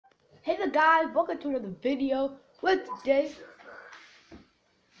Hey there guys, welcome to another video. Well, today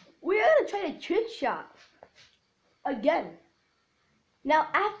we're gonna try a trick shot again. Now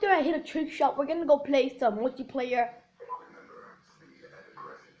after I hit a trick shot, we're gonna go play some multiplayer.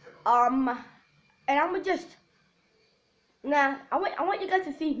 And I'm gonna just I want you guys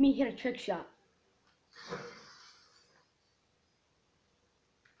to see me hit a trick shot.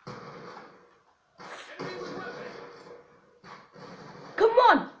 Come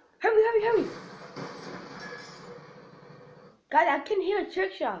on, hurry! Guys, I can hit a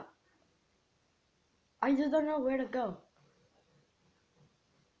trick shot. I just don't know where to go.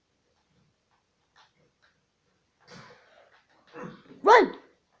 Run!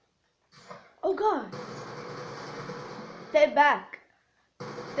 Oh God! Stay back.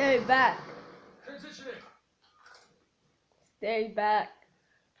 Stay back. Transitioning. Stay back.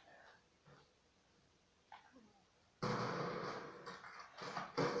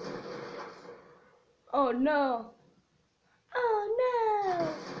 Oh no. Oh no.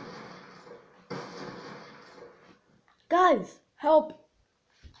 Guys, help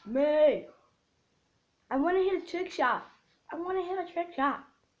me. I want to hit a trick shot.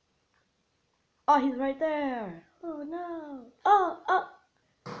 Oh, he's right there. Oh no. Oh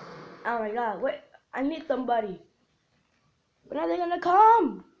my God. Wait, I need somebody. When are they gonna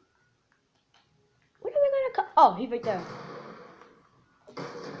come? Oh, he's right there.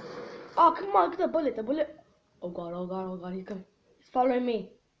 Oh, come on, get the bullet. Oh God, he's coming. He's following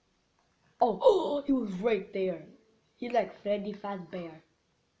me. Oh, he was right there. He's like Freddy Fazbear.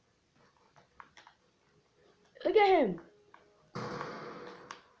 Look at him.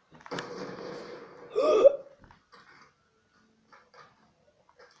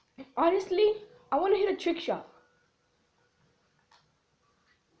 Honestly, I want to hit a trick shot.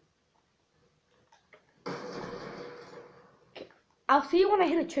 I'll see you when I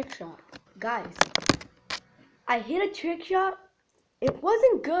hit a trick shot. Guys, I hit a trick shot. It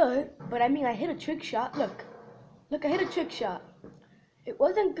wasn't good, but I mean, I hit a trick shot. Look, I hit a trick shot. It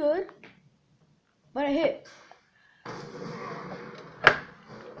wasn't good, but I hit.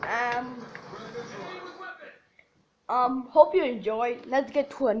 Hope you enjoyed. Let's get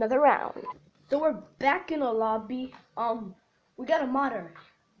to another round. So we're back in the lobby. We got a modder.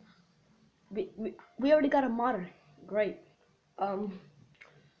 We already got a modder. Great.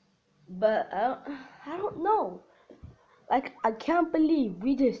 But I don't know. Like, I can't believe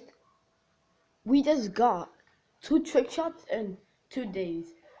we just got 2 trick shots in 2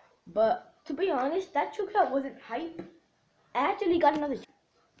 days. But to be honest, that trick shot wasn't hype. I actually got another.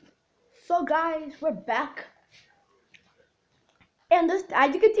 So guys, we're back. And this,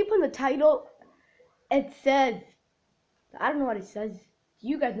 as you can see from the title, it says, I don't know what it says.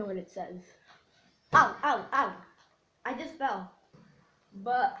 You guys know what it says. Ow. I just fell.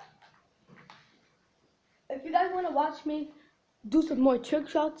 But if you guys want to watch me do some more trick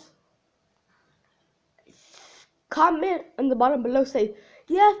shots, comment on the bottom below, say,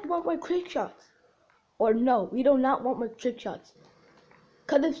 yes, we want more trick shots. Or no, we do not want more trick shots.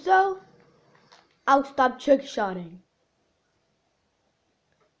 Because if so, I'll stop trick shotting.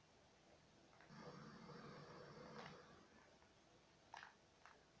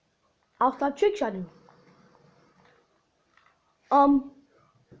 I'll stop trick shotting.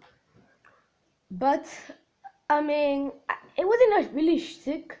 But I mean, it wasn't a really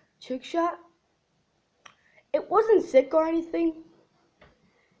sick trick shot. It wasn't sick or anything.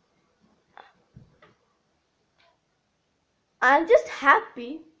 I'm just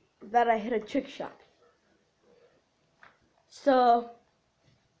happy that I hit a trick shot. So,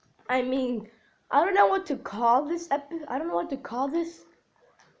 I mean, I don't know what to call this episode. I don't know what to call this.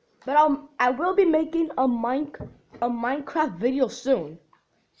 But I will be making a Minecraft video soon.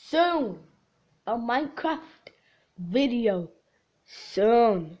 A Minecraft video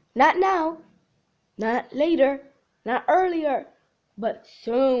soon. Not now, not later, not earlier, but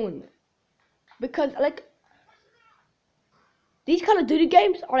soon. Because like these Call of Duty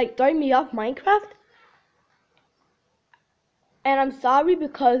games are like throwing me off Minecraft. And I'm sorry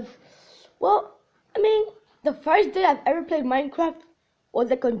because, well, I mean, the first day I've ever played Minecraft was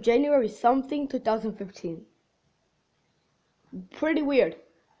like on January something 2015. Pretty weird.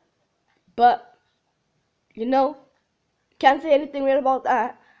 But, you know, can't say anything weird about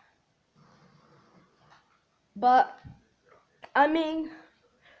that. But, I mean,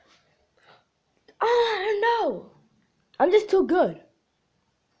 I don't know. I'm just too good.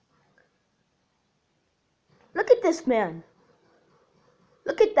 Look at this man.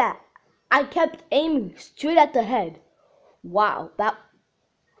 Look at that. I kept aiming straight at the head. Wow, that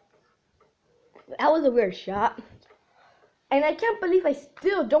was a weird shot. And I can't believe I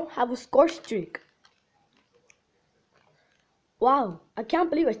still don't have a score streak. Wow, I can't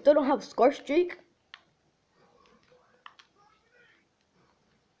believe I still don't have a score streak.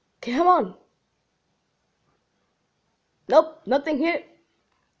 Come on. Nope, nothing here.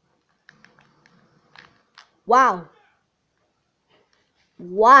 Wow.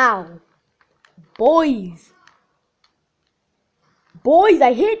 Wow. Boys. Boys,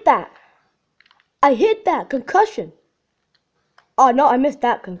 I hit that. I hit that. Concussion. Oh, no, I missed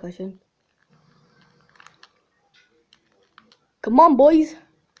that concussion. Come on, boys.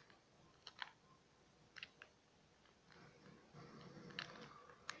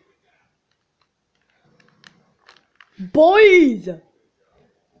 Boys.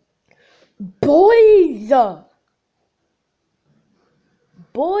 Boys.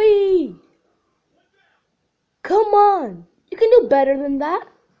 Boy. Come on. You can do better than that.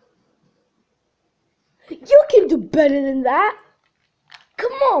 You can do better than that.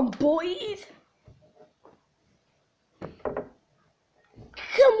 Come on, boys.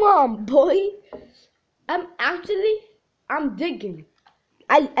 Come on, boy. I'm digging.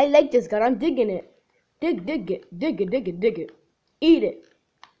 I like this gun. I'm digging it. Dig it. Eat it.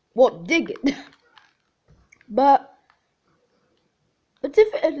 Well, dig it. But let's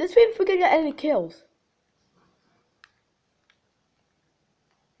see if we can get any kills.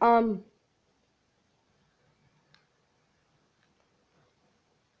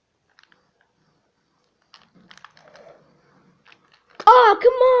 Oh,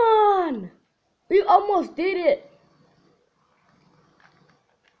 come on! We almost did it.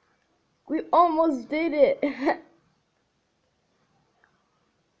 We almost did it.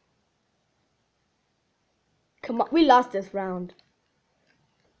 Come on, we lost this round.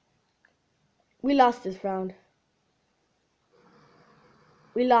 We lost this round.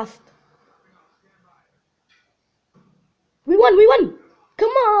 We lost. We won. Come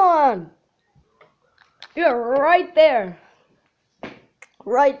on. You're right there.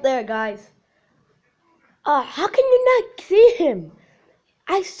 Right there, guys. How can you not see him?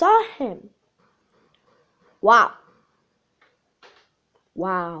 I saw him. Wow.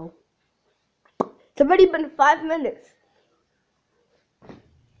 Wow. It's already been 5 minutes.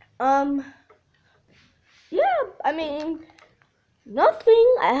 Yeah, I mean,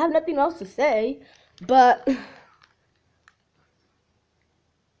 nothing. I have nothing else to say, but,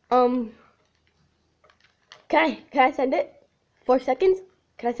 can I send it? 4 seconds?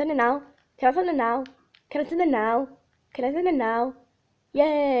 Can I send it now? Can I send it now? Can I send it now? Can I send it now?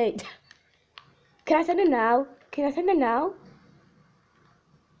 Yay! Can I send it now? Can I send it now?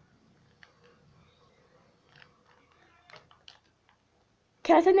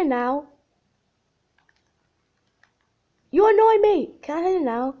 Can I send it now? You annoy me! Can I send it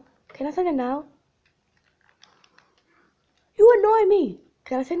now? Can I send it now? You annoy me!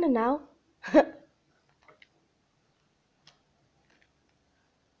 Can I send it now?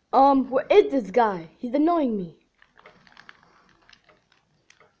 Where is this guy? He's annoying me.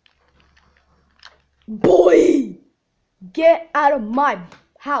 Boy! Get out of my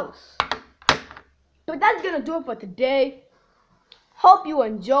house. So that's gonna do it for today. Hope you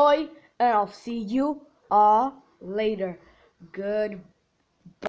enjoy, and I'll see you all later. Goodbye.